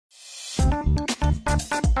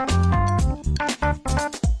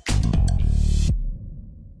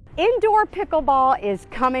Indoor pickleball is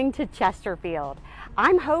coming to Chesterfield.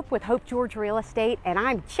 I'm Hope with Hope George Real Estate, and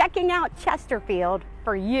I'm checking out Chesterfield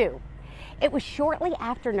for you. It was shortly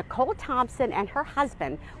after Nicole Thompson and her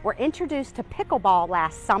husband were introduced to pickleball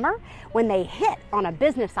last summer when they hit on a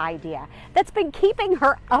business idea that's been keeping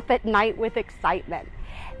her up at night with excitement.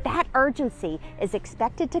 That urgency is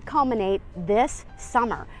expected to culminate this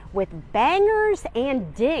summer with Bangers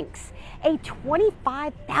and Dinks, a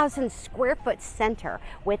 25,000 square foot center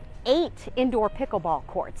with 8 indoor pickleball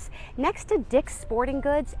courts next to Dick's Sporting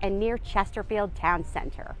Goods and near Chesterfield Town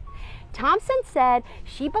Center. Thompson said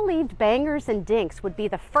she believed Bangers and Dinks would be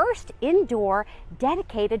the first indoor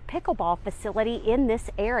dedicated pickleball facility in this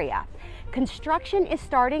area. Construction is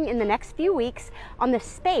starting in the next few weeks on the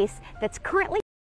space that's currently